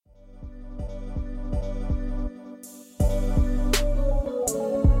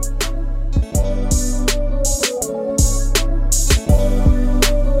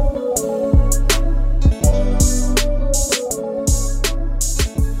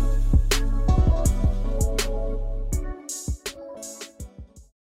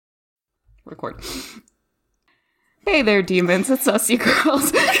record. Hey there, demons. It's us, you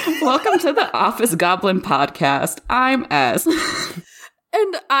girls. Welcome to the Office Goblin Podcast. I'm S.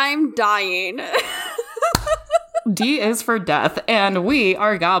 And I'm dying. D is for death, and we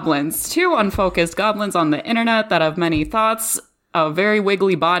are goblins. Two unfocused goblins on the internet that have many thoughts, a very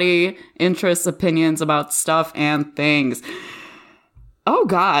wiggly body, interests, opinions about stuff and things. Oh,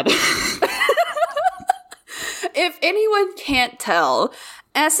 God. If anyone can't tell,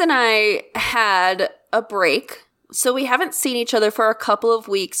 S and I had a break. So we haven't seen each other for a couple of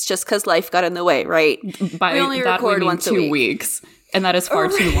weeks just because life got in the way, right? By we only that record we mean once 2 a week. weeks. And that is far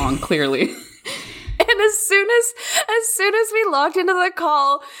too long, clearly. And as soon as we logged into the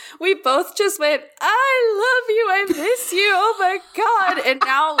call, we both just went, I love you, I miss you, oh my God. And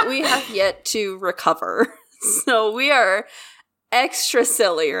now we have yet to recover. So we are extra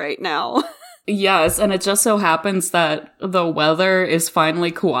silly right now. Yes, and it just so happens that the weather is finally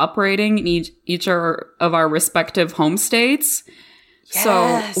cooperating in each of our respective home states.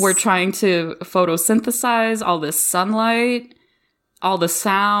 Yes. So we're trying to photosynthesize all this sunlight, all the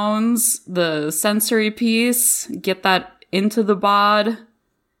sounds, the sensory piece, get that into the bod.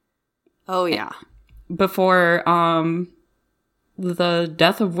 Oh, yeah. Before the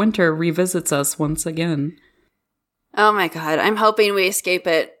death of winter revisits us once again. Oh my God, I'm hoping we escape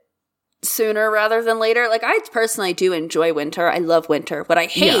it sooner rather than later. Like, I personally do enjoy winter. I love winter. What I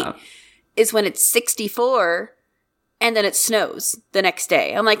hate is when it's 64 and then it snows the next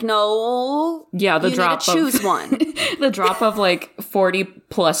day. I'm like, no. Yeah, the you drop need to choose one. The drop of like 40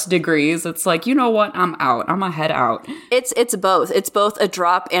 plus degrees. It's like, you know what? I'm out. I'm gonna head out. It's both. It's both a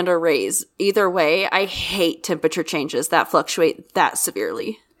drop and a raise. Either way, I hate temperature changes that fluctuate that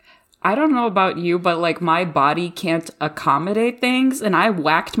severely. I don't know about you, but like my body can't accommodate things. And I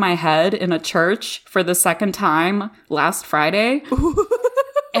whacked my head in a church for the second time last Friday.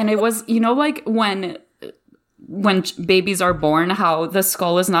 And it was, you know, like when babies are born, how the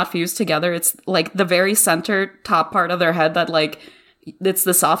skull is not fused together. It's like the very center top part of their head that like, it's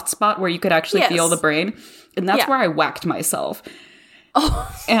the soft spot where you could actually feel the brain. And that's where I whacked myself.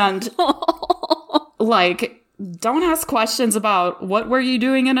 Oh. And like, don't ask questions about what were you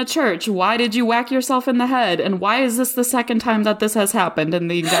doing in a church? Why did you whack yourself in the head? And why is this the second time that this has happened in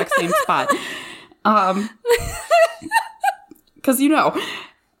the exact same spot? Because, you know.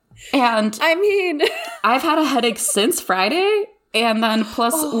 And I mean, I've had a headache since Friday. And then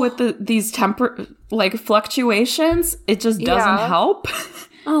plus with these fluctuations, it just doesn't help.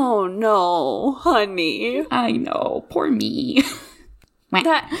 Oh, no, honey. I know. Poor me.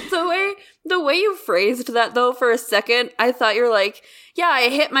 The way you phrased that, though, for a second, I thought you were like, yeah, I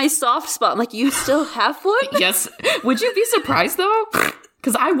hit my soft spot. I'm like, you still have one? Yes. Would you be surprised, though?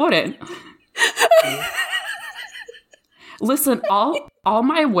 Because I wouldn't. Listen, all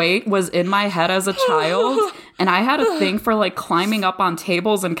my weight was in my head as a child, and I had a thing for, like, climbing up on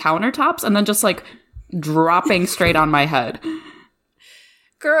tables and countertops and then just, like, dropping straight on my head.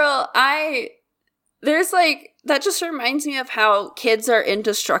 Girl, there's, like, that just reminds me of how kids are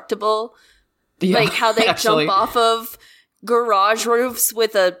indestructible. Yeah, like how they jump off of garage roofs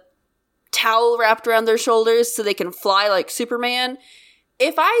with a towel wrapped around their shoulders so they can fly like Superman.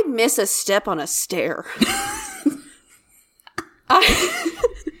 If I miss a step on a stair,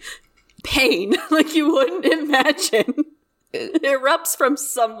 pain, like you wouldn't imagine. It erupts from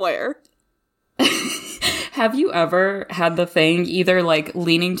somewhere. Have you ever had the thing either like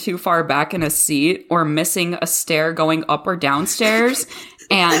leaning too far back in a seat or missing a stair going up or downstairs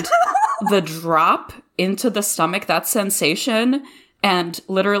and the drop into the stomach, that sensation, and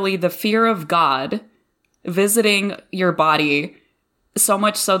literally the fear of God visiting your body so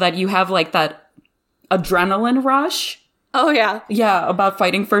much so that you have like that adrenaline rush? Oh, yeah. Yeah, about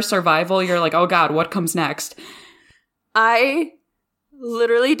fighting for survival. You're like, oh God, what comes next? I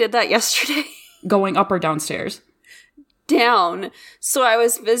literally did that yesterday. Going up or downstairs? Down. So I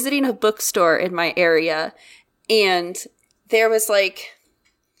was visiting a bookstore in my area, and there was like,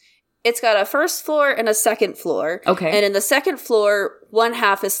 it's got a first floor and a second floor. Okay. And in the second floor, one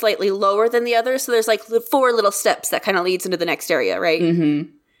half is slightly lower than the other, so there's like 4 little steps that kind of leads into the next area, right? Mm-hmm.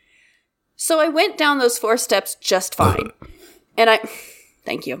 So I went down those 4 steps just fine. And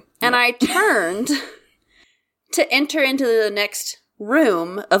thank you. And I turned to enter into the next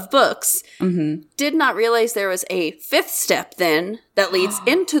room of books. Mm-hmm. Did not realize there was a 5th step then that leads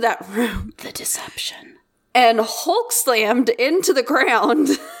into that room. The deception. And Hulk slammed into the ground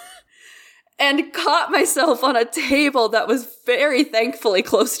and caught myself on a table that was very thankfully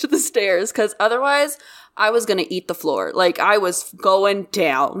close to the stairs, because otherwise I was going to eat the floor. Like, I was going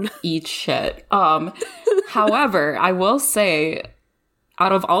down. Eat shit. However, I will say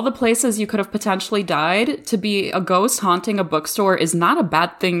out of all the places you could have potentially died, to be a ghost haunting a bookstore is not a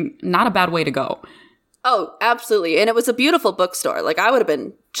bad thing, not a bad way to go. Oh, absolutely. And it was a beautiful bookstore. Like, I would have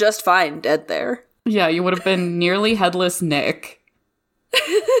been just fine dead there. Yeah, you would have been nearly headless Nick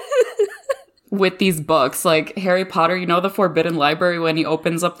with these books. Like, Harry Potter, you know the Forbidden Library, when he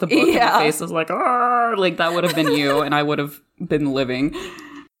opens up the book and the face is like, "Arr!" Like, that would have been you, and I would have been living.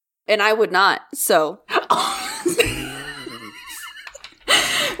 And I would not, so...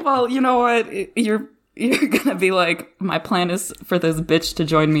 Well, you know what? You're gonna be like, my plan is for this bitch to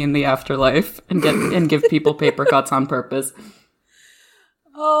join me in the afterlife and give people paper cuts on purpose.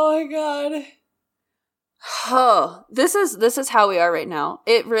 Oh my god. Oh, this is how we are right now.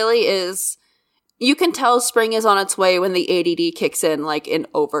 It really is. You can tell spring is on its way when the ADD kicks in, like in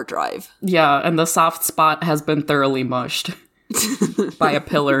overdrive. Yeah, and the soft spot has been thoroughly mushed by a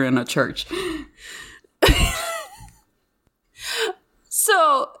pillar in a church.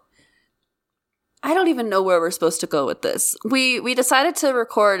 So, I don't even know where we're supposed to go with this. We decided to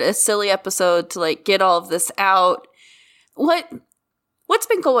record a silly episode to like get all of this out. What's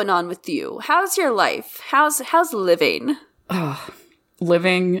been going on with you? How's your life? How's living?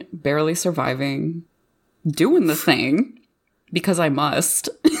 Living, barely surviving, doing the thing because I must.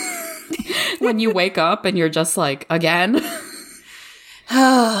 When you wake up and you're just like, again.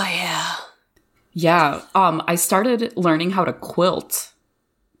 Oh, yeah. Yeah, I started learning how to quilt.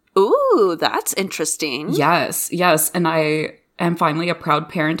 Ooh, that's interesting. Yes, and I am finally a proud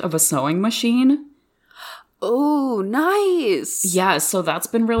parent of a sewing machine. Ooh, nice. Yeah, so that's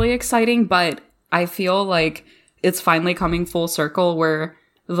been really exciting, but I feel like it's finally coming full circle where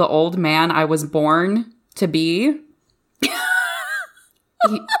the old man I was born to be,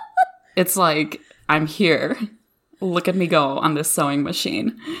 it's like, I'm here. Look at me go on this sewing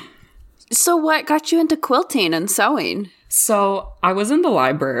machine. So what got you into quilting and sewing? So I was in the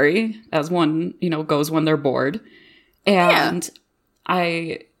library, as one, goes when they're bored. And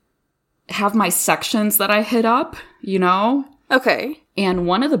I have my sections that I hit up, Okay. And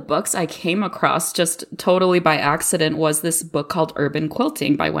one of the books I came across just totally by accident was this book called Urban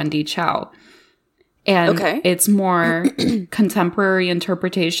Quilting by Wendy Chow. And it's more contemporary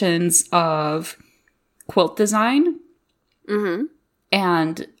interpretations of quilt design. Mm-hmm.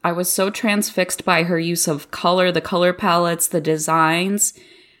 And I was so transfixed by her use of color, the color palettes, the designs,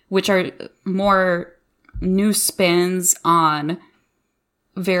 which are more new spins on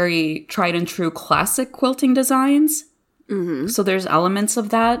very tried and true classic quilting designs. Mm-hmm. So there's elements of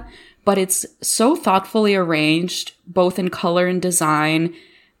that, but it's so thoughtfully arranged, both in color and design.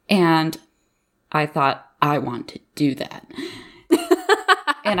 And I thought, I want to do that.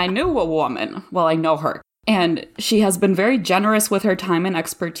 And I knew a woman. Well, I know her. And she has been very generous with her time and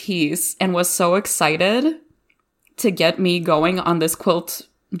expertise and was so excited to get me going on this quilt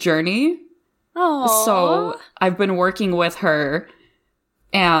journey. Aww. So I've been working with her,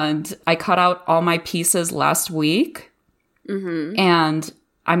 and I cut out all my pieces last week. Mm-hmm. And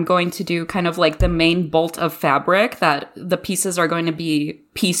I'm going to do kind of like the main bolt of fabric that the pieces are going to be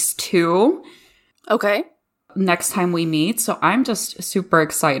piece 2. Okay. Next time we meet. So I'm just super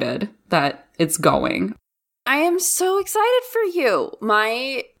excited that it's going. I am so excited for you.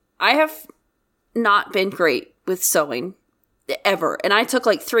 I have not been great with sewing ever. And I took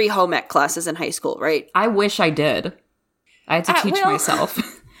like 3 home ec classes in high school, right? I wish I did. I had to teach myself.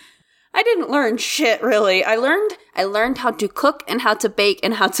 I didn't learn shit, really. I learned how to cook and how to bake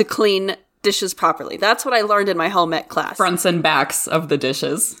and how to clean dishes properly. That's what I learned in my home ec class. Fronts and backs of the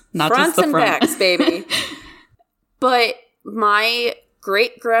dishes, not Fronts just the front. Fronts and backs, baby. But my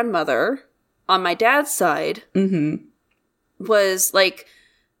great-grandmother on my dad's side was like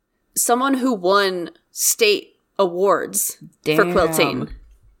someone who won state awards for quilting.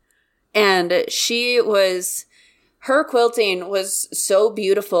 And her quilting was so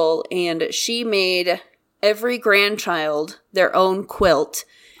beautiful, and she made every grandchild their own quilt.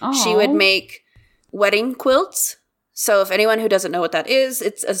 Aww. She would make wedding quilts. So if anyone who doesn't know what that is,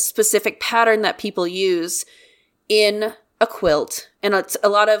 it's a specific pattern that people use in a quilt. And it's a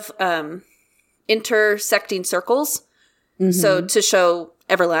lot of intersecting circles. Mm-hmm. So to show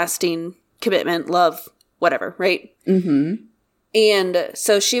everlasting commitment, love, whatever, right? Mm-hmm. And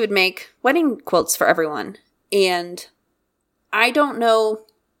so she would make wedding quilts for everyone. And I don't know,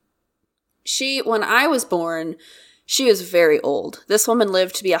 when I was born, she was very old. This woman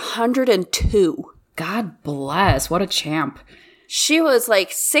lived to be 102. God bless. What a champ. She was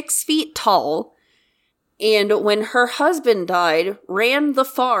like 6 feet tall. And when her husband died, ran the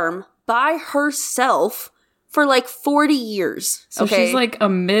farm by herself for like 40 years. So she's like a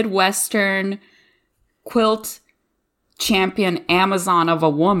Midwestern quilt champion Amazon of a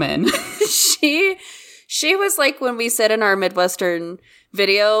woman. She was like when we said in our Midwestern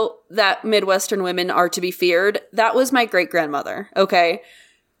video that Midwestern women are to be feared. That was my great-grandmother, okay?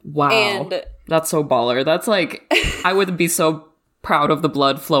 Wow. And that's so baller. That's like, I would be so proud of the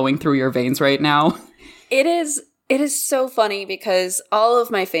blood flowing through your veins right now. It is so funny because all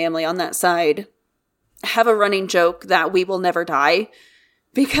of my family on that side have a running joke that we will never die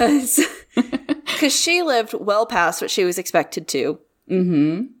because she lived well past what she was expected to.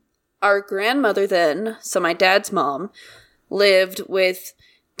 Mm-hmm. Our grandmother then, so my dad's mom, lived with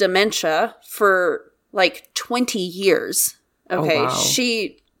dementia for like 20 years. Okay. Oh,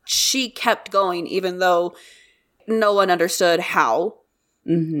 wow. She kept going even though no one understood how.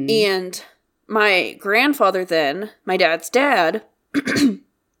 Mm-hmm. And my grandfather then, my dad's dad,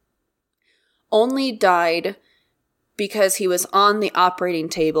 only died because he was on the operating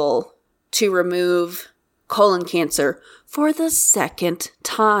table to remove colon cancer for the second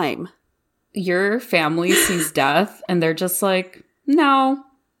time. Your family sees death and they're just like, no,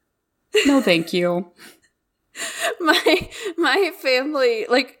 thank you. My family,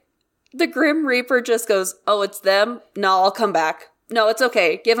 like, the Grim Reaper just goes, oh, it's them? No, I'll come back. No, it's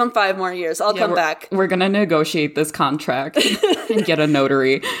okay. Give them 5 more years. I'll come back. We're going to negotiate this contract and get a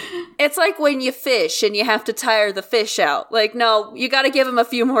notary. It's like when you fish and you have to tire the fish out. Like, no, you got to give him a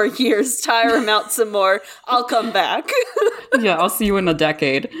few more years, tire him out some more. I'll come back. Yeah, I'll see you in a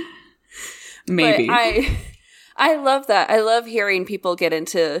decade. Maybe. But I love that. I love hearing people get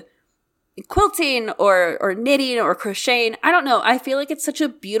into quilting or knitting or crocheting. I don't know. I feel like it's such a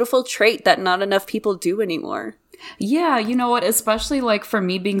beautiful trait that not enough people do anymore. Yeah, you know what? Especially like for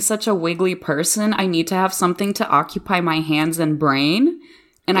me being such a wiggly person, I need to have something to occupy my hands and brain.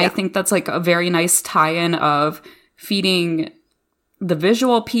 And yeah. I think that's like a very nice tie-in of feeding the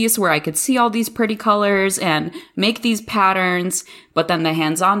visual piece where I could see all these pretty colors and make these patterns, but then the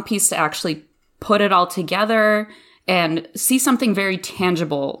hands-on piece to actually put it all together and see something very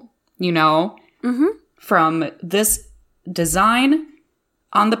tangible, you know, from this design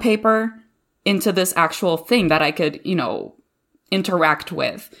on the paper into this actual thing that I could, you know, interact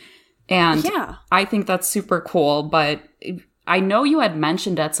with. And yeah. I think that's super cool, but I know you had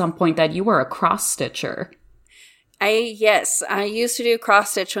mentioned at some point that you were a cross-stitcher. Yes, I used to do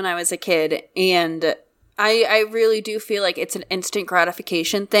cross-stitch when I was a kid, and I really do feel like it's an instant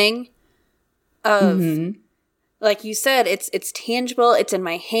gratification thing of, like you said, it's tangible, it's in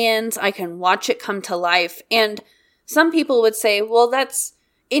my hands, I can watch it come to life, and some people would say, well, that's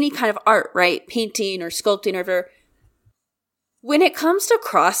any kind of art, right? Painting or sculpting or whatever. When it comes to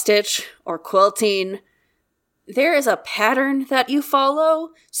cross-stitch or quilting, there is a pattern that you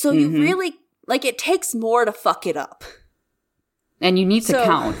follow, so you really, like, it takes more to fuck it up. And you need to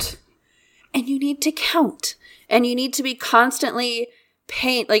count. And you need to count. And you need to be constantly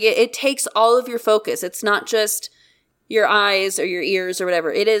like, it takes all of your focus. It's not just your eyes or your ears or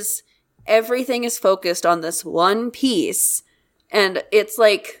whatever. It is, everything is focused on this one piece. And it's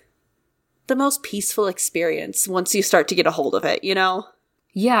like the most peaceful experience once you start to get a hold of it, you know?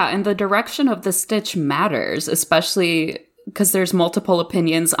 Yeah, and the direction of the stitch matters, especially because there's multiple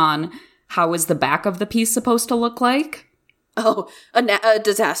opinions on how is the back of the piece supposed to look like. Oh, a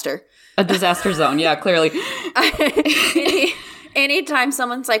disaster. A disaster zone, yeah, clearly. Anytime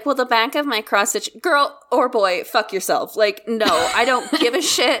someone's like, well, the back of my cross-stitch, girl or boy, fuck yourself. Like, no, I don't give a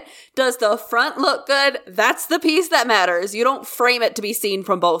shit. Does the front look good? That's the piece that matters. You don't frame it to be seen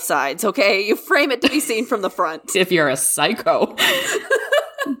from both sides, okay? You frame it to be seen from the front. If you're a psycho,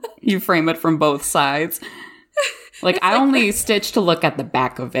 you frame it from both sides. Like, I only stitch to look at the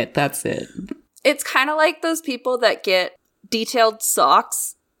back of it. That's it. It's kind of like those people that get detailed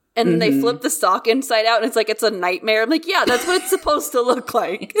socks and then they flip the sock inside out and it's like it's a nightmare. I'm like, yeah, that's what it's supposed to look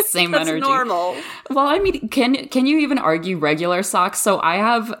like. Same that's energy. Normal. Well, I mean, can you even argue regular socks? So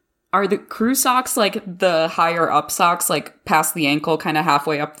are the crew socks like the higher up socks, like past the ankle, kind of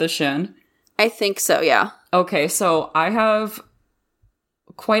halfway up the shin? I think so, yeah. Okay, so I have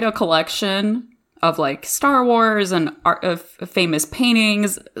quite a collection of like Star Wars and famous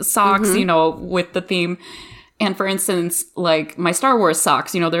paintings, socks, you know, with the theme. And for instance, like my Star Wars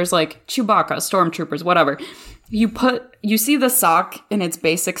socks, you know, there's like Chewbacca, stormtroopers, whatever. You see the sock in its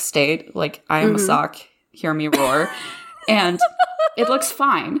basic state, like I am a sock, hear me roar. And it looks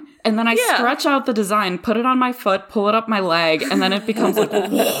fine. And then I stretch out the design, put it on my foot, pull it up my leg, and then it becomes like,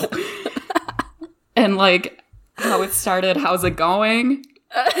 and like how it started, how's it going?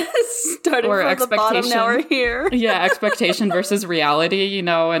 Started or from the bottom, now we're here. Yeah, expectation versus reality, you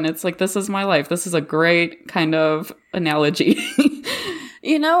know, and it's like, this is my life. This is a great kind of analogy.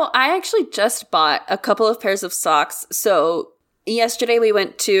 You know, I actually just bought a couple of pairs of socks. So yesterday we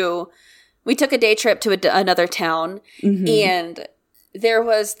took a day trip to another town, and there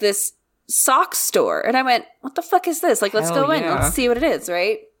was this sock store. And I went, what the fuck is this? Like, let's go in. Let's see what it is,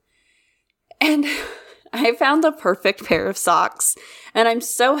 right? And I found the perfect pair of socks. And I'm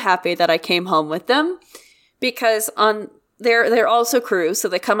so happy that I came home with them because they're also crew, so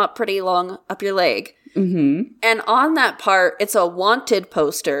they come up pretty long up your leg. Mm-hmm. And on that part, it's a wanted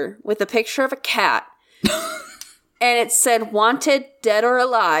poster with a picture of a cat. And it said, wanted, dead or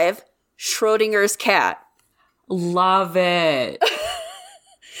alive, Schrodinger's cat. Love it.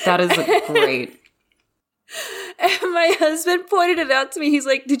 That is great. And my husband pointed it out to me. He's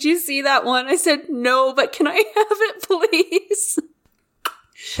like, did you see that one? I said, no, but can I have it, please?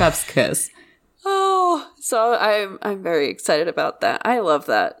 Chef's kiss. Oh, so I'm very excited about that. I love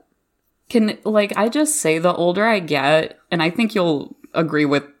that. I just say the older I get, and I think you'll agree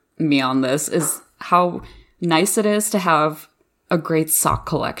with me on this, is how nice it is to have a great sock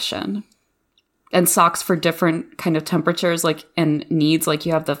collection. And socks for different kind of temperatures, and needs. Like,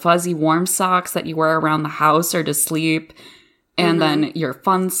 you have the fuzzy warm socks that you wear around the house or to sleep. And then your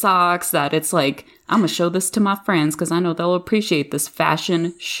fun socks that it's like, I'm going to show this to my friends because I know they'll appreciate this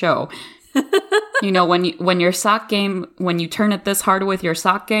fashion show. You know, when your sock game, when you turn it this hard with your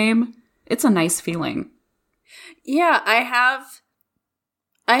sock game, it's a nice feeling. Yeah, I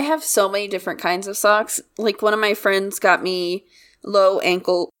have so many different kinds of socks. Like, one of my friends got me low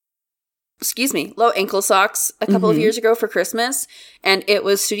ankle socks a couple of years ago for Christmas, and it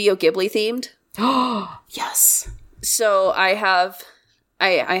was Studio Ghibli themed. Oh, yes. So I have,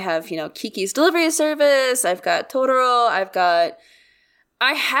 Kiki's Delivery Service, I've got Totoro,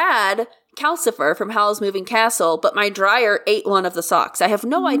 I had Calcifer from Howl's Moving Castle, but my dryer ate one of the socks. I have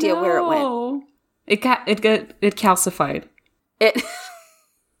no idea where it went. It calcified.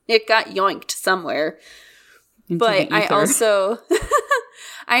 It got yoinked somewhere. But I also...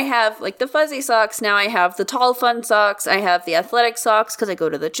 I have, the fuzzy socks. Now I have the tall, fun socks. I have the athletic socks because I go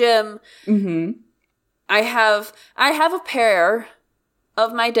to the gym. Mm-hmm. I have a pair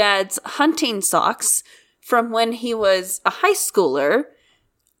of my dad's hunting socks from when he was a high schooler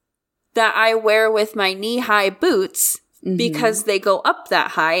that I wear with my knee-high boots because they go up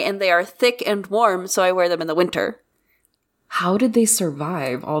that high and they are thick and warm, so I wear them in the winter. How did they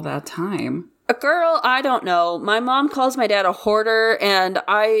survive all that time? Girl, I don't know. My mom calls my dad a hoarder, and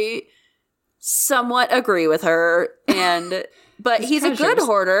I somewhat agree with her. But he's a good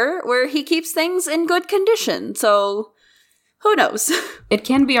hoarder where he keeps things in good condition. So who knows? It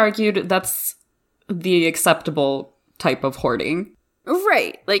can be argued that's the acceptable type of hoarding.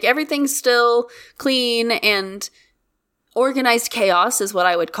 Right. Everything's still clean and organized chaos is what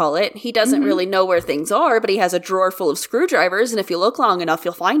I would call it. He doesn't really know where things are, but he has a drawer full of screwdrivers, and if you look long enough,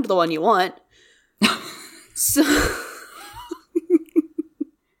 you'll find the one you want. So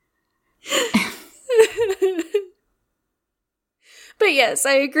But yes,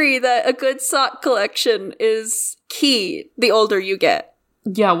 I agree that a good sock collection is key the older you get.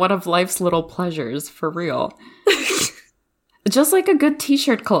 Yeah, one of life's little pleasures, for real. Just like a good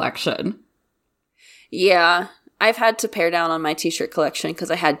t-shirt collection. Yeah, I've had to pare down on my t-shirt collection because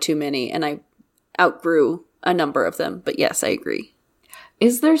I had too many and I outgrew a number of them. But yes, I agree.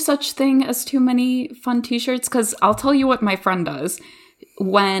 Is there such thing as too many fun t-shirts? Because I'll tell you what my friend does.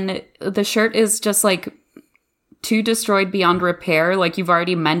 When the shirt is just too destroyed beyond repair, you've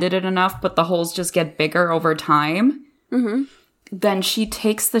already mended it enough, but the holes just get bigger over time, then she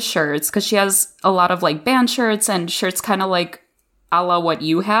takes the shirts, because she has a lot of band shirts and shirts kind of a la what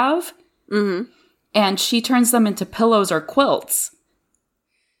you have. And she turns them into pillows or quilts.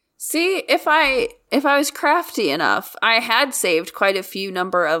 See, if I was crafty enough, I had saved quite a few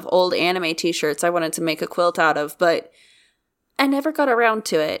number of old anime t-shirts I wanted to make a quilt out of, but I never got around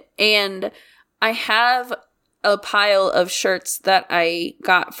to it. And I have a pile of shirts that I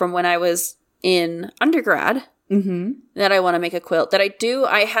got from when I was in undergrad that I want to make a quilt.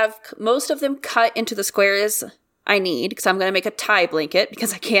 I have most of them cut into the squares I need, because I'm going to make a tie blanket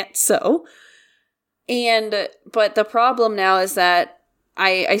because I can't sew. But the problem now is that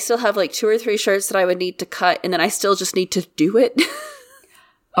I still have 2 or 3 shirts that I would need to cut, and then I still just need to do it.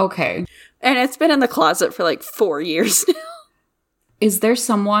 Okay. And it's been in the closet for 4 years now. Is there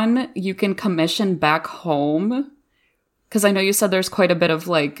someone you can commission back home? Because I know you said there's quite a bit of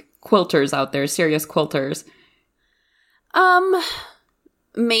quilters out there, serious quilters.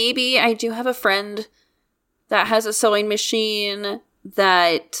 Maybe. I do have a friend that has a sewing machine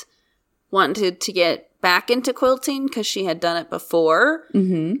that wanted to get back into quilting because she had done it before.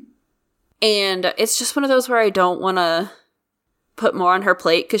 And it's just one of those where I don't want to put more on her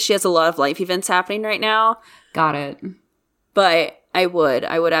plate because she has a lot of life events happening right now. Got it. But I would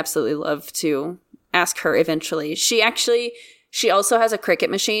absolutely love to ask her eventually. She also has a Cricut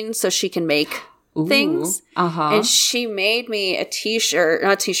machine, so she can make things. And she made me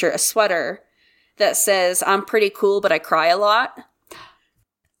a sweater that says, "I'm pretty cool, but I cry a lot."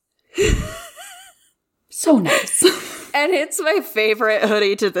 So nice. And it's my favorite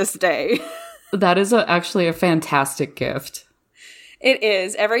hoodie to this day. That is actually a fantastic gift. It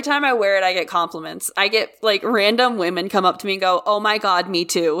is. Every time I wear it, I get compliments. I get, like, random women come up to me and go, "Oh my God, me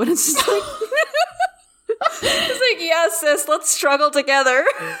too." And it's just like, it's like, yes, sis, let's struggle together.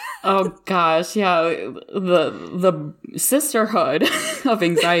 Oh gosh, yeah. The sisterhood of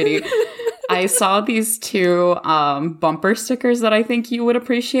anxiety. I saw these two bumper stickers that I think you would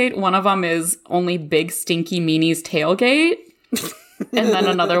appreciate. One of them is "Only Big Stinky Meanies Tailgate." And then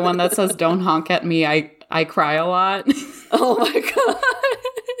another one that says, "Don't honk at me, I cry a lot." Oh my God.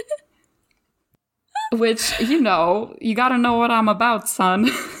 Which, you gotta know what I'm about, son.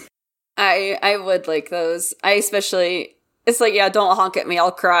 I would like those. It's like, yeah, don't honk at me,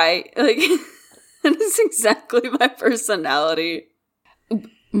 I'll cry. Like, it's exactly my personality.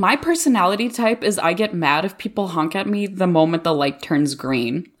 My personality type is I get mad if people honk at me the moment the light turns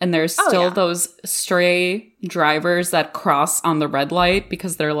green. And there's still those stray drivers that cross on the red light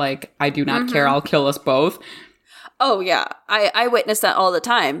because they're like, "I do not care, I'll kill us both." Oh, yeah. I witness that all the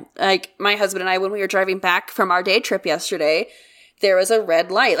time. Like, my husband and I, when we were driving back from our day trip yesterday, there was a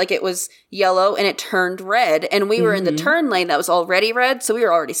red light. Like, it was yellow and it turned red. And we were in the turn lane that was already red, so we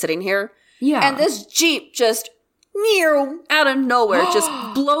were already sitting here. Yeah. And this Jeep just, out of nowhere, just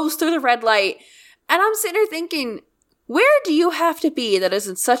blows through the red light. And I'm sitting there thinking, where do you have to be that is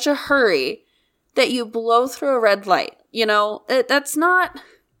in such a hurry that you blow through a red light? That's not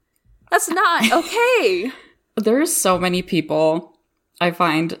okay. There's so many people I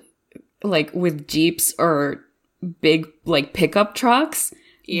find, like, with Jeeps or big, like, pickup trucks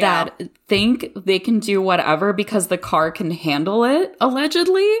that think they can do whatever because the car can handle it,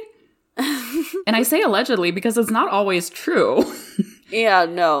 allegedly. And I say allegedly because it's not always true. Yeah,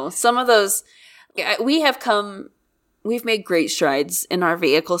 no. Some of those, we've made great strides in our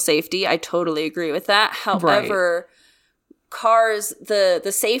vehicle safety. I totally agree with that. However, cars, the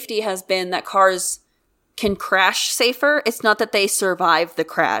safety has been that cars can crash safer. It's not that they survive the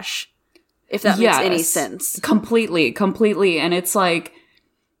crash, if that makes any sense. Completely. And it's like,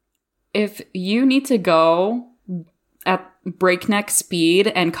 if you need to go at breakneck speed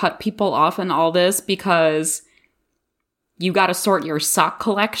and cut people off and all this because you got to sort your sock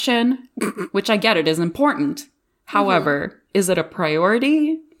collection, which I get it is important. However, is it a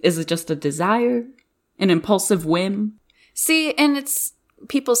priority? Is it just a desire? An impulsive whim? See, and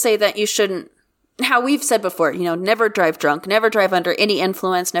people say that you shouldn't, how we've said before, never drive drunk, never drive under any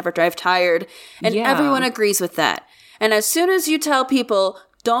influence, never drive tired. And everyone agrees with that. And as soon as you tell people,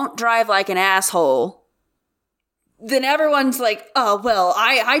 don't drive like an asshole, then everyone's like, "Oh, well,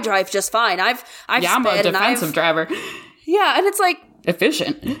 I drive just fine. I'm a defensive driver." Yeah, and it's like,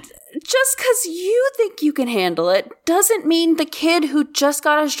 efficient. Just because you think you can handle it doesn't mean the kid who just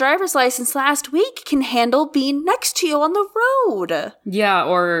got his driver's license last week can handle being next to you on the road. Yeah,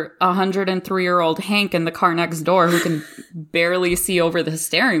 or 103-year-old Hank in the car next door who can barely see over the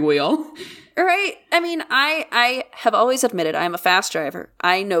steering wheel. Right? I mean, I have always admitted I am a fast driver.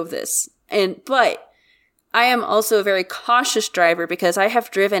 I know this. But I am also a very cautious driver because I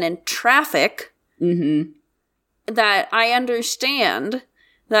have driven in traffic that I understand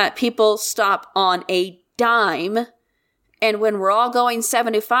that people stop on a dime, and when we're all going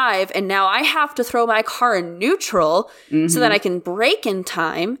 75, and now I have to throw my car in neutral so that I can brake in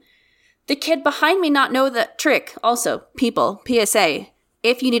time, the kid behind me not know that trick. Also, people, PSA,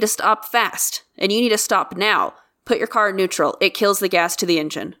 if you need to stop fast, and you need to stop now, put your car in neutral. It kills the gas to the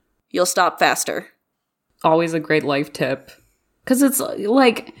engine. You'll stop faster. Always a great life tip. Because it's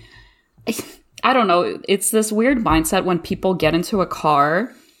like, I don't know, it's this weird mindset when people get into a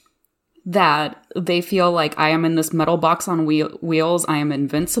car that they feel like, I am in this metal box on wheels. I am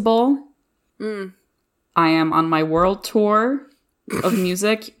invincible. I am on my world tour of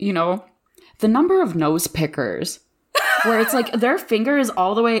music. The number of nose pickers where it's like their finger is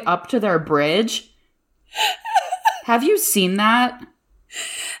all the way up to their bridge. Have you seen that?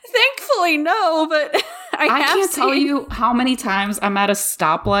 Thankfully, no, but I can't tell you how many times I'm at a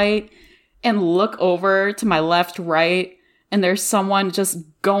stoplight and look over to my left, right, and there's someone just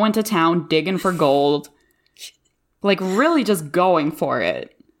going to town digging for gold. Like, really just going for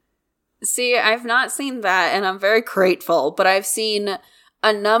it. See, I've not seen that, and I'm very grateful, but I've seen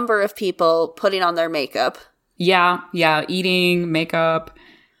a number of people putting on their makeup Yeah, eating, makeup.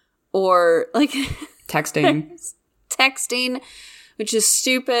 Or, like... Texting. Texting, which is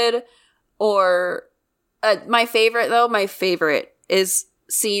stupid. Or, my favorite is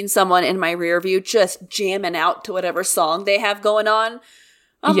seeing someone in my rear view just jamming out to whatever song they have going on.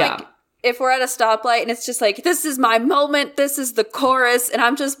 I'm like, if we're at a stoplight and it's just like, this is my moment, this is the chorus, and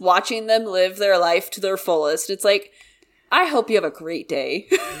I'm just watching them live their life to their fullest. It's like, I hope you have a great day.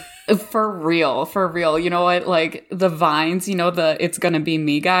 For real. You know what? Like, the Vines, you know, the It's Gonna Be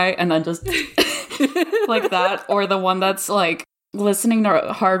Me guy, and then just like that. Or the one that's like listening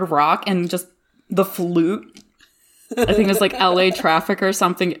to hard rock and just the flute. I think it's like LA Traffic or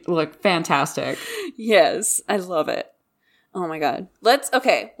something. Like, fantastic. Yes, I love it. Oh my god. Let's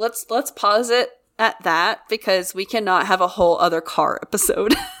pause it at that because we cannot have a whole other car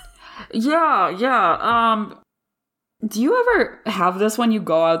episode. Yeah. Do you ever have this when you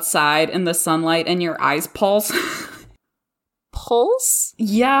go outside in the sunlight and your eyes pulse? Pulse?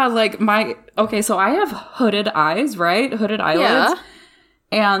 Yeah, like so I have hooded eyes, right? Hooded eyelids. Yeah.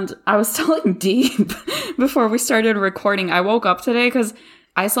 And I was telling Deep before we started recording, I woke up today because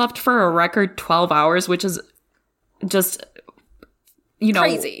I slept for a record 12 hours, which is just, you know,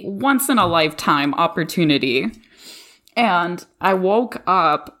 crazy. Once in a lifetime opportunity. And I woke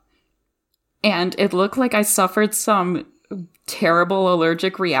up and it looked like I suffered some terrible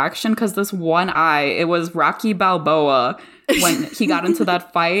allergic reaction because this one eye, it was Rocky Balboa when he got into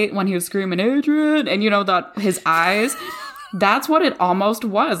that fight when he was screaming, Adrian, and you know, that his eyes... That's what it almost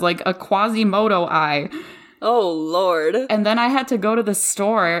was, like a Quasimodo eye. Oh, Lord. And then I had to go to the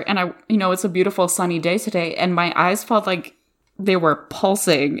store, and it's a beautiful sunny day today, and my eyes felt like they were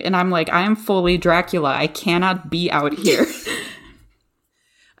pulsing. And I'm like, I am fully Dracula. I cannot be out here.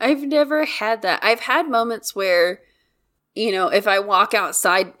 I've never had that. I've had moments where, you know, if I walk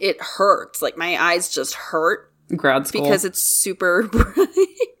outside, it hurts. Like, my eyes just hurt. Grad school. Because it's super bright.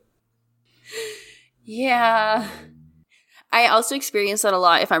 Yeah. I also experience that a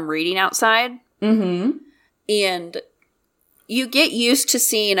lot if I'm reading outside. Mm-hmm. And you get used to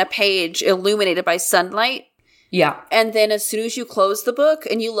seeing a page illuminated by sunlight. Yeah. And then as soon as you close the book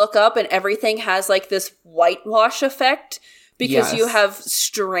and you look up and everything has like this whitewash effect because you have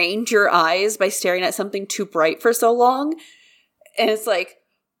strained your eyes by staring at something too bright for so long. And it's like,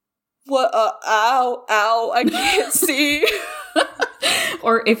 what? Ow, I can't see.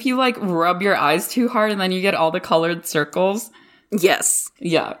 Or if you, like, rub your eyes too hard and then you get all the colored circles. Yes.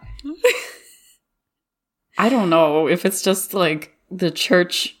 Yeah. I don't know if it's just, like, the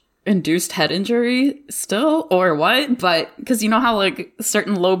church-induced head injury still or what, but because you know how, like,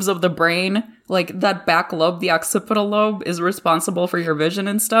 certain lobes of the brain, like, that back lobe, the occipital lobe, is responsible for your vision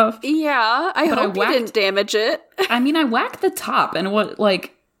and stuff? Yeah, I hope you didn't damage it. I mean, I whacked the top, and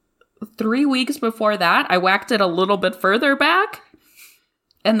 3 weeks before that, I whacked it a little bit further back.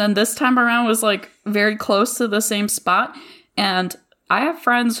 And then this time around was, like, very close to the same spot. And I have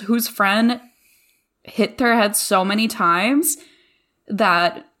friends whose friend hit their head so many times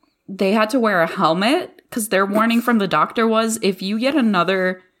that they had to wear a helmet because their warning from the doctor was, if you get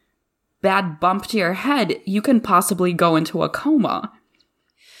another bad bump to your head, you can possibly go into a coma.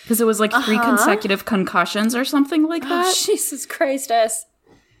 Because it was, like, 3 consecutive concussions or something like that. Oh, Jesus Christ, S.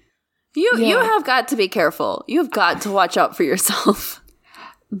 You have got to be careful. You've got to watch out for yourself.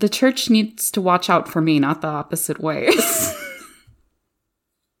 The church needs to watch out for me, not the opposite way.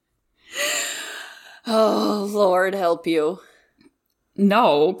 Oh, Lord help you.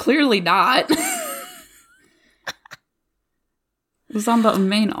 No, clearly not. It was on the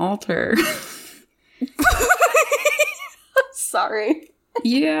main altar. Sorry.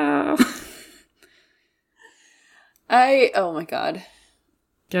 Yeah. Oh my God.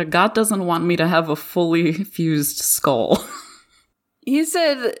 Yeah, God doesn't want me to have a fully fused skull. He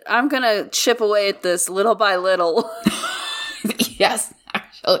said, I'm going to chip away at this little by little. Yes,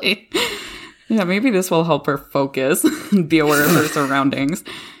 actually. Yeah, maybe this will help her focus and be aware of her surroundings.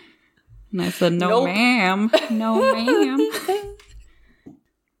 And I said, no, ma'am. No, ma'am.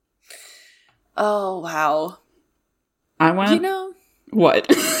 Oh, wow. I went... You know... What?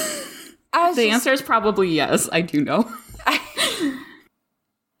 The answer is probably yes. I do know. I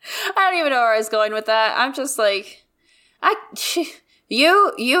don't even know where I was going with that. I'm just like...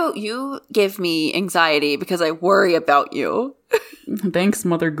 You give me anxiety because I worry about you. Thanks,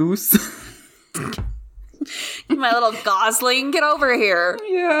 Mother Goose. My little gosling, get over here.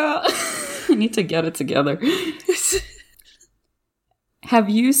 Yeah. I need to get it together. Have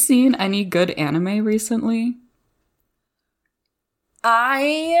you seen any good anime recently?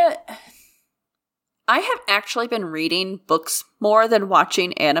 I I have actually been reading books more than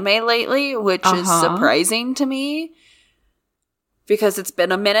watching anime lately, which is surprising to me because it's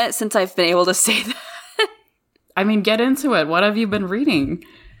been a minute since I've been able to say that. I mean, get into it. What have you been reading?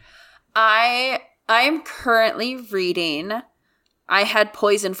 I am currently reading I Had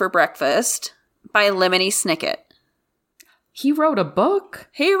Poison for Breakfast by Lemony Snicket. He wrote a book?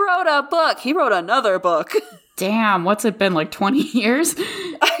 He wrote a book. He wrote another book. Damn, what's it been, like 20 years?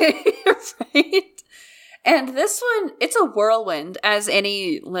 Right? And this one, it's a whirlwind, as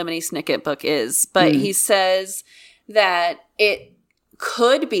any Lemony Snicket book is. But he says that it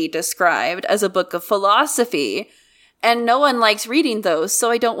could be described as a book of philosophy, and no one likes reading those,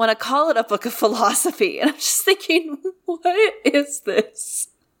 so I don't want to call it a book of philosophy. And I'm just thinking, what is this?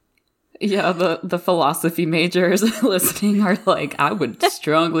 Yeah, the philosophy majors listening are like, I would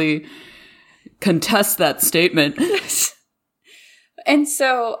strongly contest that statement. And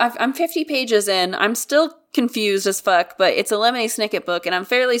so I'm 50 pages in. I'm still confused as fuck, but it's a Lemony Snicket book, and I'm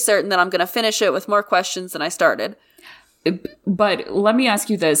fairly certain that I'm going to finish it with more questions than I started. But let me ask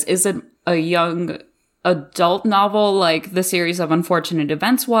you this. Is it a young adult novel like The Series of Unfortunate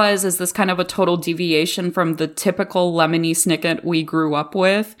Events was? Is this kind of a total deviation from the typical Lemony Snicket we grew up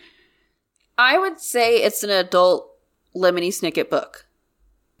with? I would say it's an adult Lemony Snicket book.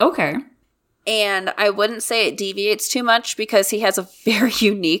 Okay. And I wouldn't say it deviates too much because he has a very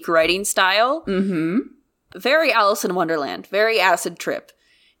unique writing style. Mm-hmm. Very Alice in Wonderland. Very acid trip.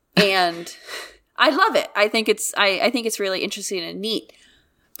 And I love it. I think it's really interesting and neat.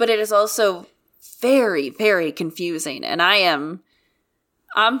 But it is also very, very confusing. And I'm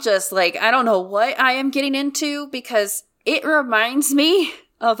just like, I don't know what I am getting into because it reminds me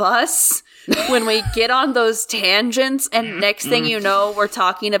of us when we get on those tangents and next thing you know, we're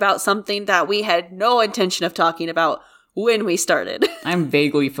talking about something that we had no intention of talking about when we started. I'm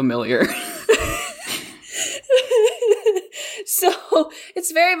vaguely familiar. So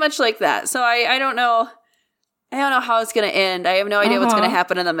it's very much like that. So I don't know. I don't know how it's going to end. I have no idea what's going to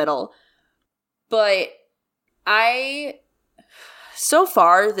happen in the middle. But so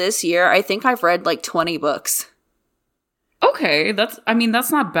far this year, I think I've read like 20 books. Okay, that's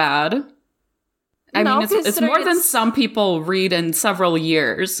not bad. I mean, it's more than some people read in several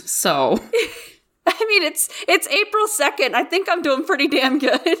years, so. I mean, it's April 2nd. I think I'm doing pretty damn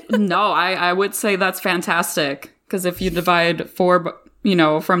good. No, I would say that's fantastic. Because if you divide 4,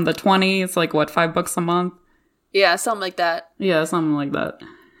 from the 20, it's like, what, 5 books a month? Yeah, something like that. Yeah, something like that.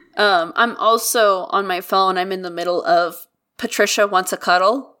 I'm also, on my phone, I'm in the middle of Patricia Wants a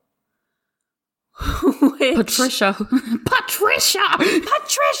Cuddle. Patricia!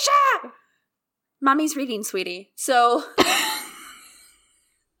 Mommy's reading, sweetie. So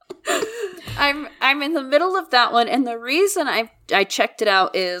I'm in the middle of that one, and the reason I checked it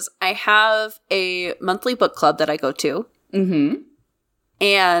out is I have a monthly book club that I go to. Mm-hmm.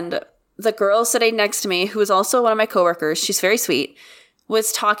 And the girl sitting next to me, who is also one of my coworkers, she's very sweet,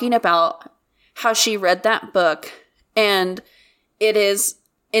 was talking about how she read that book, and it is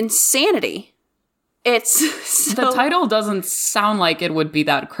insanity. It's the title doesn't sound like it would be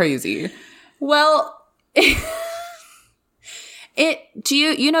that crazy. Well, you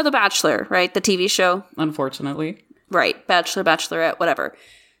know The Bachelor, right? The TV show? Unfortunately. Right. Bachelor, Bachelorette, whatever.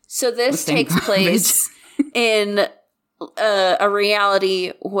 So this takes place in a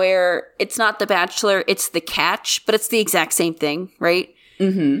reality where it's not The Bachelor, it's The Catch, but it's the exact same thing, right?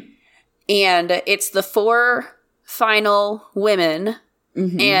 Mm-hmm. And it's the 4 final women.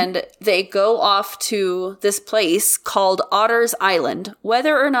 Mm-hmm. And they go off to this place called Otter's Island.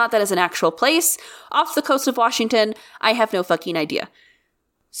 Whether or not that is an actual place off the coast of Washington, I have no fucking idea.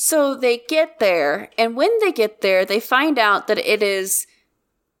 So they get there, and when they get there, they find out that it is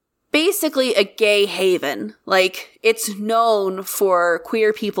basically a gay haven. Like, it's known for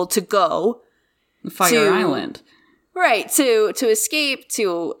queer people to go. Fire Island. Right, to escape,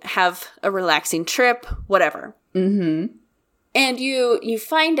 to have a relaxing trip, whatever. Mm-hmm. And you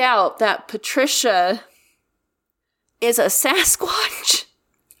find out that Patricia is a Sasquatch.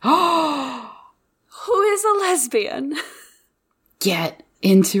 Who is a lesbian. Get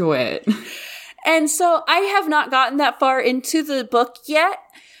into it. And so I have not gotten that far into the book yet.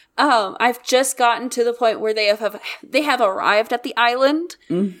 I've just gotten to the point where they have arrived at the island.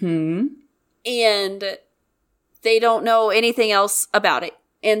 Mm-hmm. And they don't know anything else about it.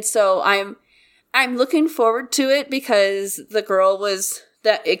 And so I'm looking forward to it because the girl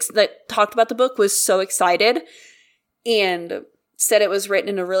that talked about the book was so excited and said it was written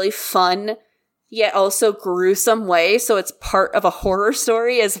in a really fun yet also gruesome way. So it's part of a horror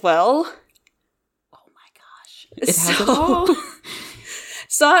story as well. Oh my gosh. It has it all.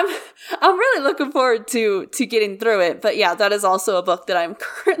 So I'm really looking forward to getting through it. But yeah, that is also a book that I'm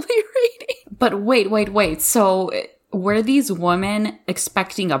currently reading. But wait. So were these women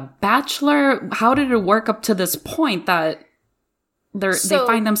expecting a bachelor? How did it work up to this point that they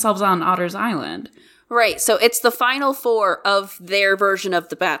find themselves on Otter's Island? Right. So it's the final four of their version of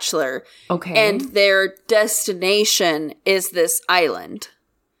The Bachelor. Okay. And their destination is this island.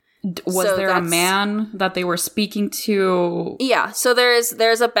 Was there a man that they were speaking to? Yeah. So there's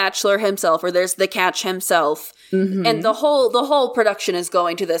a bachelor himself, or there's the catch himself. Mm-hmm. And the whole production is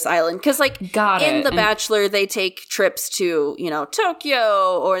going to this island. Because, like, in The Bachelor, they take trips to,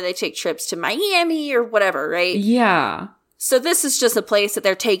 Tokyo, or they take trips to Miami, or whatever, right? Yeah. So this is just a place that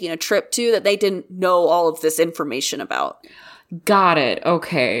they're taking a trip to that they didn't know all of this information about. Got it.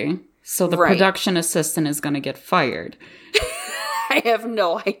 Okay. So the production assistant is going to get fired. I have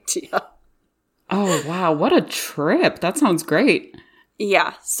no idea. Oh, wow. What a trip. That sounds great.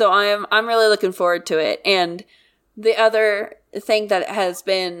 Yeah. So I'm really looking forward to it. And the other thing that has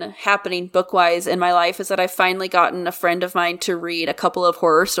been happening book-wise in my life is that I've finally gotten a friend of mine to read a couple of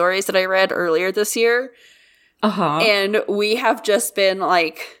horror stories that I read earlier this year. Uh-huh. And we have just been,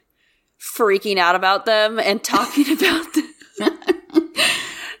 like, freaking out about them and talking about them.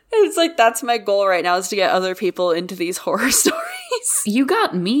 It's like, that's my goal right now, is to get other people into these horror stories. You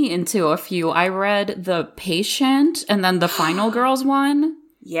got me into a few. I read The Patient and then the Final Girls one.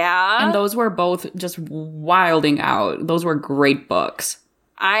 Yeah. And those were both just wilding out. Those were great books.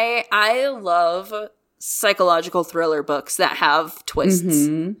 I love psychological thriller books that have twists.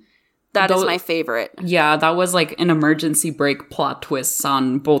 Mm-hmm. That is my favorite. Yeah, that was like an emergency break plot twists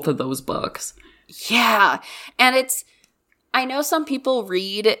on both of those books. Yeah. And I know some people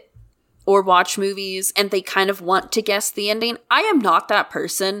read or watch movies and they kind of want to guess the ending. I am not that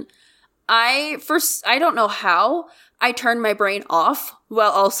person. I don't know how I turn my brain off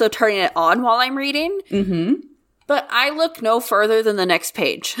while also turning it on while I'm reading. Mm-hmm. But I look no further than the next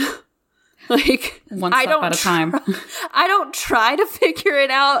page. Like, one step at a time. I don't try to figure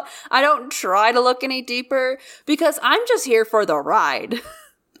it out. I don't try to look any deeper because I'm just here for the ride.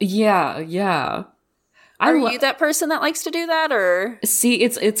 Yeah. Are you that person that likes to do that, or? See,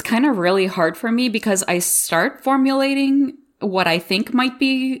 it's kind of really hard for me because I start formulating what I think might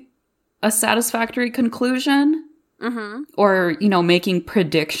be a satisfactory conclusion. Mm-hmm. Or, making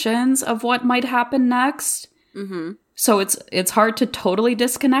predictions of what might happen next. Mm-hmm. So it's hard to totally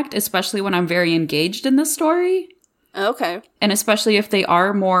disconnect, especially when I'm very engaged in the story. Okay. And especially if they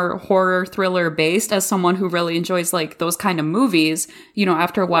are more horror thriller based, as someone who really enjoys like those kind of movies,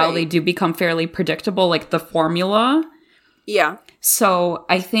 after a while they do become fairly predictable, like the formula. Yeah. So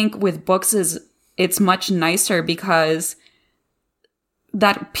I think with books it's much nicer because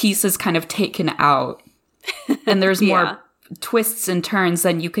that piece is kind of taken out and there's more twists and turns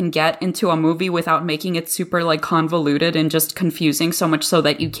than you can get into a movie without making it super like convoluted and just confusing so much so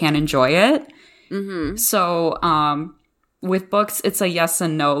that you can't enjoy it. Mm-hmm. So with books, it's a yes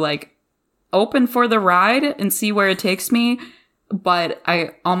and no, like open for the ride and see where it takes me. But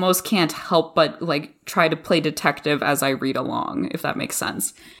I almost can't help but like try to play detective as I read along, if that makes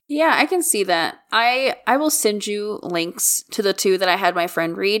sense. Yeah, I can see that. I will send you links to the two that I had my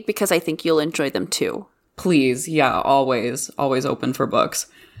friend read because I think you'll enjoy them too. Please. Yeah, always open for books.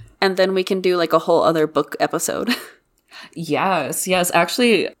 And then we can do like a whole other book episode. Yes.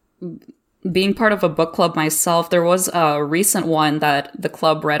 Actually, being part of a book club myself, there was a recent one that the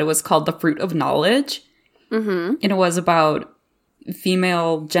club read. It was called The Fruit of Knowledge. Mm-hmm. And it was about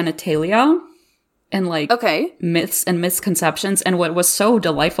female genitalia and like myths and misconceptions. And what was so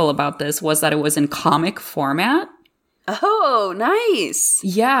delightful about this was that it was in comic format. Oh, nice.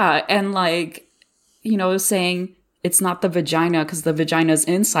 Yeah. And like, saying it's not the vagina because the vagina's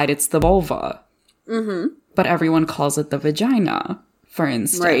inside, it's the vulva. Mm-hmm. But everyone calls it the vagina, for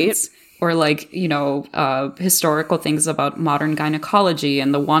instance. Right. Or like, historical things about modern gynecology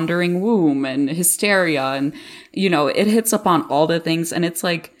and the wandering womb and hysteria. And, it hits upon all the things. And it's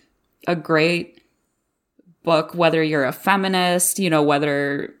like a great book, whether you're a feminist,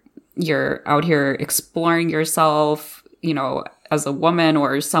 whether you're out here exploring yourself, as a woman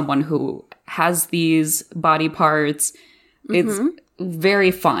or someone who has these body parts. Mm-hmm. It's very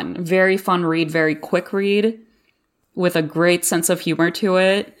fun read, very quick read with a great sense of humor to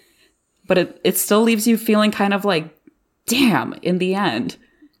it. But it still leaves you feeling kind of like, damn, in the end.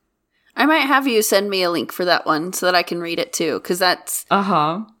 I might have you send me a link for that one so that I can read it too. Because that's...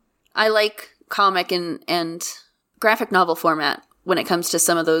 Uh-huh. I like comic and graphic novel format when it comes to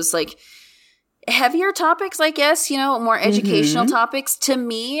some of those like heavier topics, I guess, more educational topics. To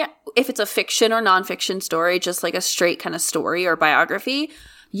me, if it's a fiction or nonfiction story, just like a straight kind of story or biography,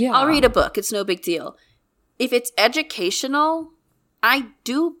 I'll read a book. It's no big deal. If it's educational, I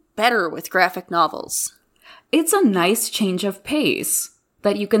do better with graphic novels. It's a nice change of pace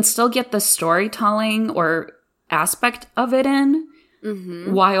that you can still get the storytelling or aspect of it in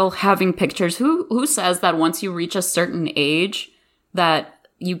while having pictures. Who says that once you reach a certain age that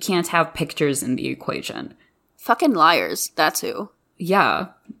you can't have pictures in the equation? Fucking liars. That's who. Yeah.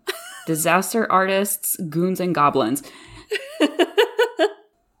 Disaster artists, goons, and goblins.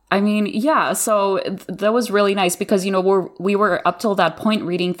 I mean, yeah, so that was really nice because, we were up till that point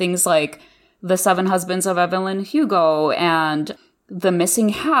reading things like The Seven Husbands of Evelyn Hugo and The Missing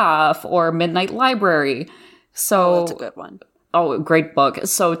Half or Midnight Library. So that's a good one. Oh, great book.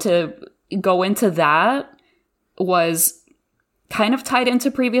 So to go into that was kind of tied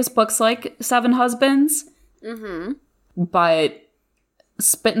into previous books like Seven Husbands. But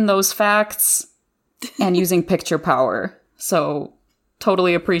spitting those facts and using picture power. So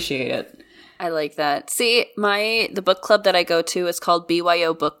totally appreciate it. I like that. See, the book club that I go to is called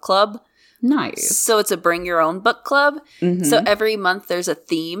BYO Book Club. Nice. So it's a bring your own book club. So every month there's a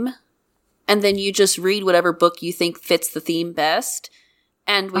theme. And then you just read whatever book you think fits the theme best.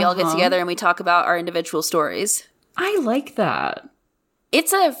 And we all get together and we talk about our individual stories. I like that.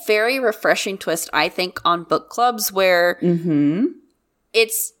 It's a very refreshing twist, I think, on book clubs where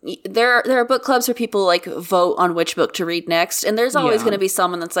it's there are book clubs where people like vote on which book to read next. And there's always going to be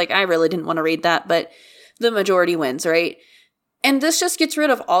someone that's like, I really didn't want to read that, but the majority wins, right? And this just gets rid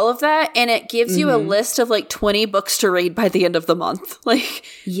of all of that, and it gives you a list of like 20 books to read by the end of the month. Like,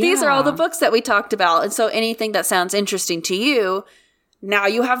 these are all the books that we talked about. And so anything that sounds interesting to you, now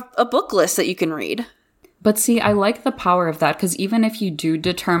you have a book list that you can read. But see, I like the power of that, because even if you do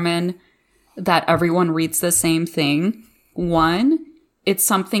determine that everyone reads the same thing, one, it's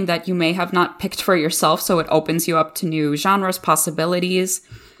something that you may have not picked for yourself, so it opens you up to new genres, possibilities.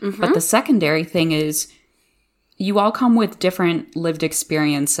 But the secondary thing is, you all come with different lived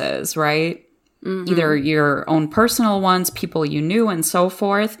experiences, right? Either your own personal ones, people you knew, and so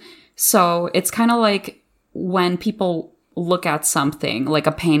forth. So it's kind of like when people look at something, like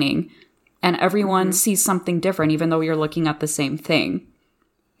a painting, and everyone sees something different, even though you're looking at the same thing.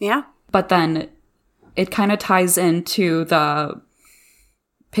 Yeah. But then it kind of ties into the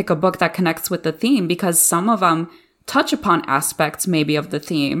pick a book that connects with the theme, because some of them touch upon aspects maybe of the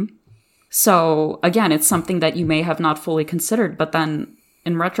theme. So again, it's something that you may have not fully considered, but then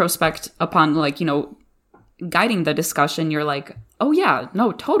in retrospect, upon guiding the discussion, you're like, oh yeah,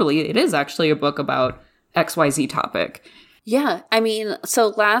 no, totally. It is actually a book about XYZ topic. Yeah. I mean, so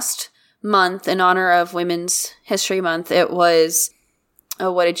last month, in honor of Women's History Month, it was,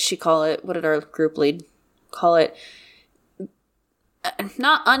 what did she call it? What did our group lead call it?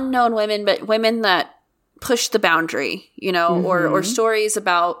 Not unknown women, but women that push the boundary, or stories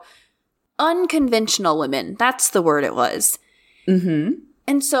about unconventional women. That's the word it was.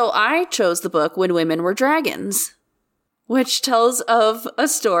 And so I chose the book When Women Were Dragons, which tells of a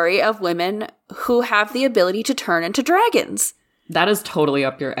story of women who have the ability to turn into dragons. That is totally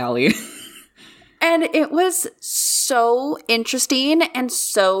up your alley. And it was so interesting and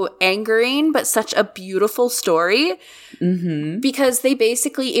so angering, but such a beautiful story. Because they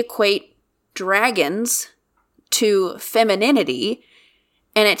basically equate dragons to femininity,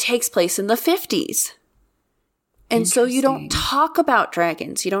 and it takes place in the 50s. And so you don't talk about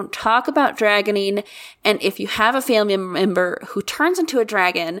dragons. You don't talk about dragoning. And if you have a family member who turns into a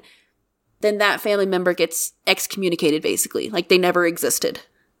dragon, then that family member gets excommunicated, basically. Like they never existed.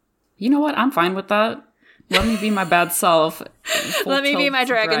 You know what? I'm fine with that. Let me be my bad self. Let me be my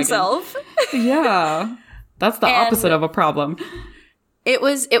dragon self. Yeah. That's the opposite of a problem. It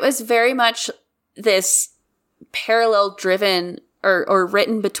was very much this parallel driven or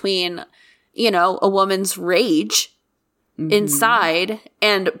written between, a woman's rage inside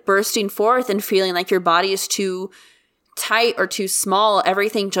and bursting forth and feeling like your body is too tight or too small.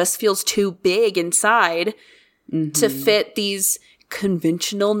 Everything just feels too big inside to fit these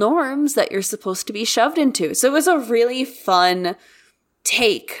conventional norms that you're supposed to be shoved into. So it was a really fun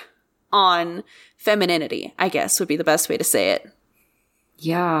take on femininity, I guess would be the best way to say it.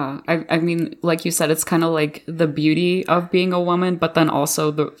 Yeah. I mean, like you said, it's kind of like the beauty of being a woman, but then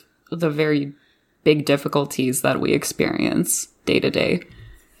also the very big difficulties that we experience day to day.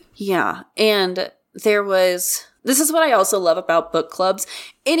 Yeah. And this is what I also love about book clubs.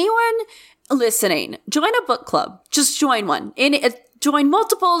 Anyone listening, join a book club. Just join one. Join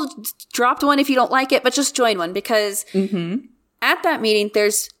multiple, drop one if you don't like it, but just join one, because at that meeting,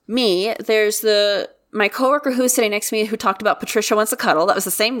 there's me, there's my coworker who was sitting next to me who talked about Patricia Wants a Cuddle. That was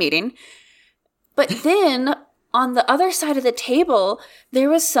the same meeting. But then on the other side of the table, there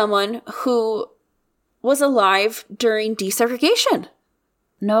was someone who was alive during desegregation.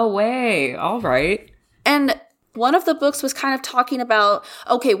 No way. All right. And one of the books was kind of talking about,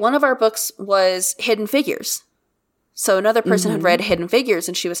 okay, one of our books was Hidden Figures. So another person had read Hidden Figures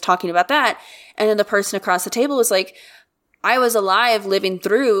and she was talking about that. And then the person across the table was like, I was alive living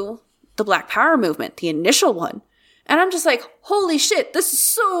through the Black Power movement, the initial one. And I'm just like, holy shit, this is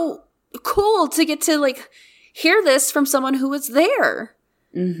so cool to get to like hear this from someone who was there.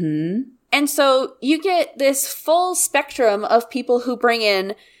 Mm-hmm. And so you get this full spectrum of people who bring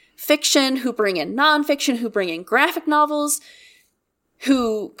in fiction, who bring in nonfiction, who bring in graphic novels,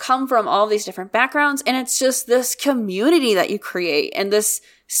 who come from all these different backgrounds. And it's just this community that you create and this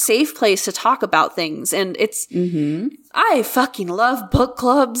safe place to talk about things. And it's, I fucking love book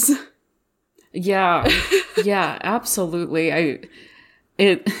clubs. Yeah. Yeah, absolutely.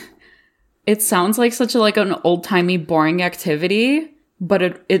 It sounds like such an old-timey boring activity, but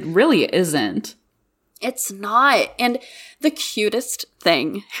it really isn't. It's not. And the cutest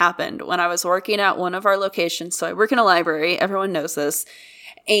thing happened when I was working at one of our locations. So I work in a library. Everyone knows this.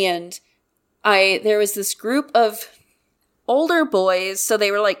 And there was this group of older boys. So they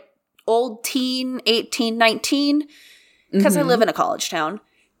were like old teen, 18, 19, because I live in a college town.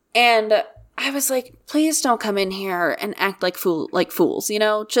 And I was like, please don't come in here and act like fools,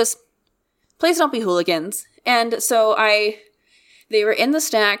 just please don't be hooligans. And so they were in the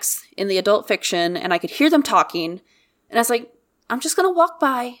stacks in the adult fiction and I could hear them talking. And I was like, I'm just going to walk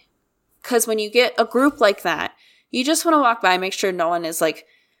by. Because when you get a group like that, you just want to walk by, make sure no one is like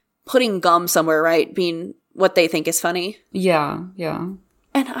putting gum somewhere, right? Being what they think is funny. Yeah, yeah.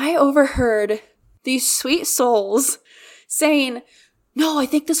 And I overheard these sweet souls saying, no, I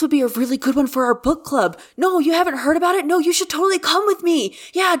think this would be a really good one for our book club. No, you haven't heard about it? No, you should totally come with me.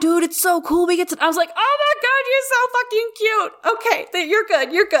 Yeah, dude, it's so cool. I was like, oh my God, you're so fucking cute. Okay, you're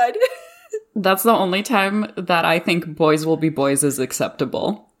good. You're good. That's the only time that I think boys will be boys is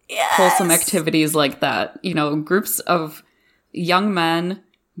acceptable. Yes. Wholesome activities like that. Groups of young men,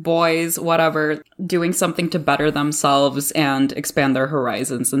 boys, whatever, doing something to better themselves and expand their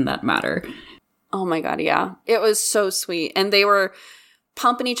horizons in that matter. Oh my God, yeah. It was so sweet. And they were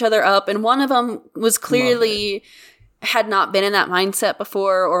pumping each other up. And one of them was clearly had not been in that mindset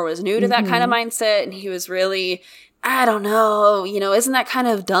before or was new to that kind of mindset. And he was really, I don't know, isn't that kind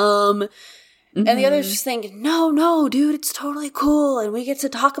of dumb? And the other's just thinking, no, dude, it's totally cool. And we get to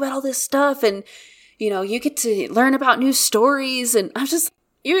talk about all this stuff. And, you get to learn about new stories. And I'm just,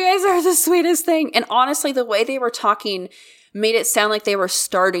 you guys are the sweetest thing. And honestly, the way they were talking made it sound like they were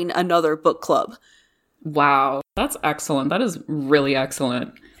starting another book club. Wow. That's excellent. That is really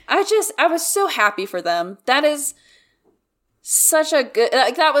excellent. I was so happy for them. That is such a good,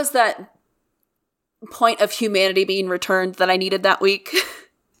 that was that point of humanity being returned that I needed that week.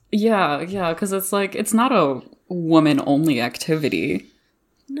 Yeah, because it's like, it's not a woman-only activity.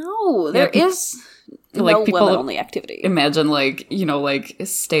 No, there is no women-only activity. Imagine,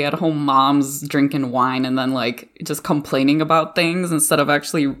 stay-at-home moms drinking wine and then, just complaining about things instead of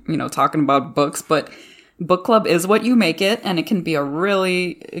actually, talking about books. But book club is what you make it, and it can be a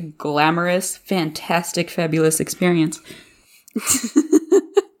really glamorous, fantastic, fabulous experience.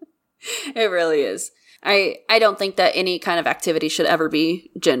 It really is. I don't think that any kind of activity should ever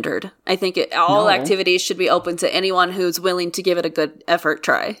be gendered. I think all activities should be open to anyone who's willing to give it a good effort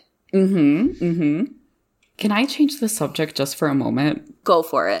try. Can I change the subject just for a moment? Go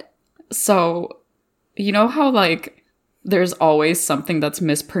for it. So, you know how, there's always something that's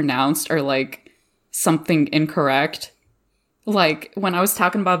mispronounced or, something incorrect? When I was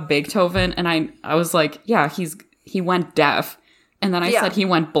talking about Beethoven, and I was like, yeah, he went deaf. And then I said he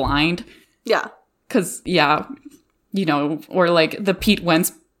went blind. Yeah. Because, or the Pete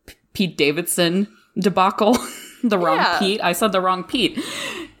Wentz, Pete Davidson debacle. The wrong Pete. I said the wrong Pete.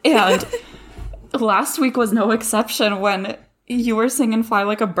 And last week was no exception when you were singing Fly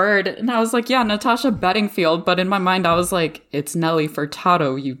Like a Bird. And I was like, yeah, Natasha Bedingfield. But in my mind, I was like, it's Nelly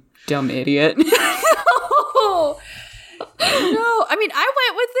Furtado, you dumb idiot. No. I mean, I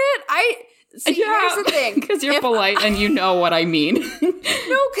went with it. Here's the thing. Because you're polite and you know what I mean.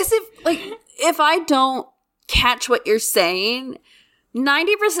 No, because if I don't catch what you're saying, 90%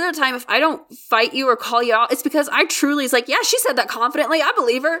 of the time, if I don't fight you or call you out, it's because I truly is like, yeah, she said that confidently. I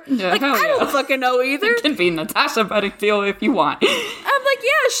believe her. Yeah, I don't fucking know either. It can be Natasha Bedingfield if you want. I'm like,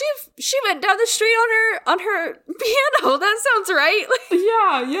 yeah, she went down the street on her piano. That sounds right.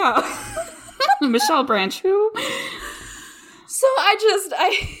 Yeah. Michelle Branch, who? So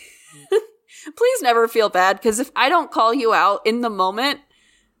I please never feel bad, because if I don't call you out in the moment,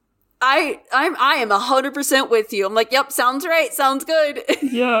 I am 100% with you. I'm like, yep, sounds right, sounds good.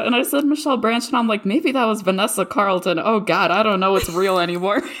 Yeah, and I said Michelle Branch, and I'm like, maybe that was Vanessa Carlton. Oh God, I don't know, it's real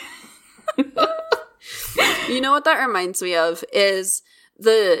anymore. You know what that reminds me of is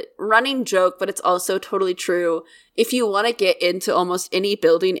the running joke, but it's also totally true. If you want to get into almost any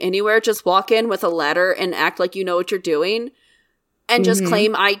building anywhere, just walk in with a ladder and act like you know what you're doing, and just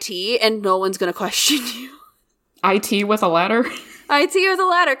claim IT, and no one's going to question you. IT with a ladder? IT with a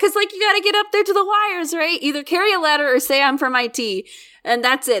ladder. Because, like, you got to get up there to the wires, right? Either carry a ladder or say I'm from IT. And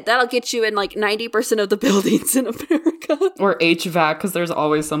that's it. That'll get you in, like, 90% of the buildings in America. Or HVAC, because there's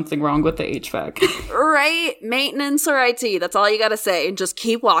always something wrong with the HVAC. Right? Maintenance or IT. That's all you got to say. And just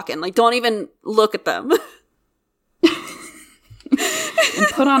keep walking. Like, don't even look at them. And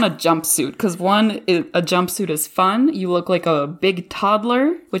put on a jumpsuit, because a jumpsuit is fun. You look like a big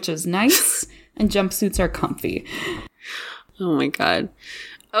toddler, which is nice. And jumpsuits are comfy. Oh my God.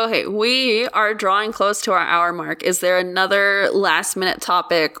 Okay, we are drawing close to our hour mark. Is there another last minute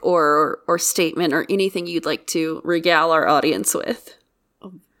topic or statement or anything you'd like to regale our audience with?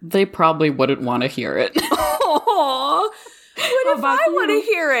 They probably wouldn't want to hear it. Aww. What if I want to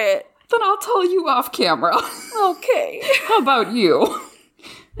hear it? Then I'll tell you off camera. Okay. How about you?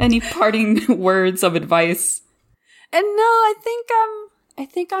 Any parting words of advice? And no, I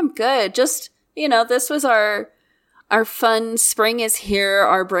think I'm good. Just, this was our fun. Spring is here.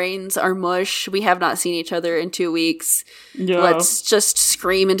 Our brains are mush. We have not seen each other in 2 weeks. Yeah. Let's just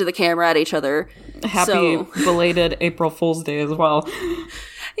scream into the camera at each other. Happy belated April Fool's Day as well.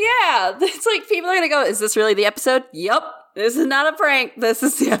 Yeah. It's like people are going to go, is this really the episode? Yup. This is not a prank. This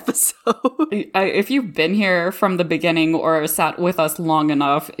is the episode. If you've been here from the beginning or sat with us long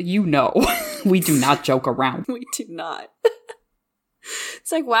enough, you know we do not joke around. We do not.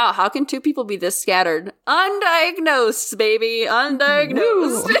 It's like, wow, how can two people be this scattered? Undiagnosed, baby.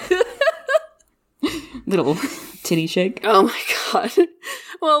 Undiagnosed. Little titty shake. Oh my God.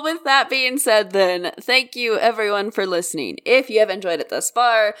 Well, with that being said, then, thank you everyone for listening. If you have enjoyed it thus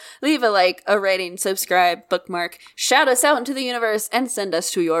far, leave a like, a rating, subscribe, bookmark, shout us out into the universe, and send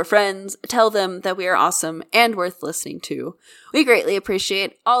us to your friends. Tell them that we are awesome and worth listening to. We greatly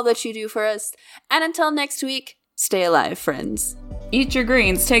appreciate all that you do for us. And until next week, stay alive, friends. Eat your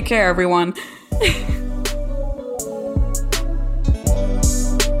greens. Take care, everyone.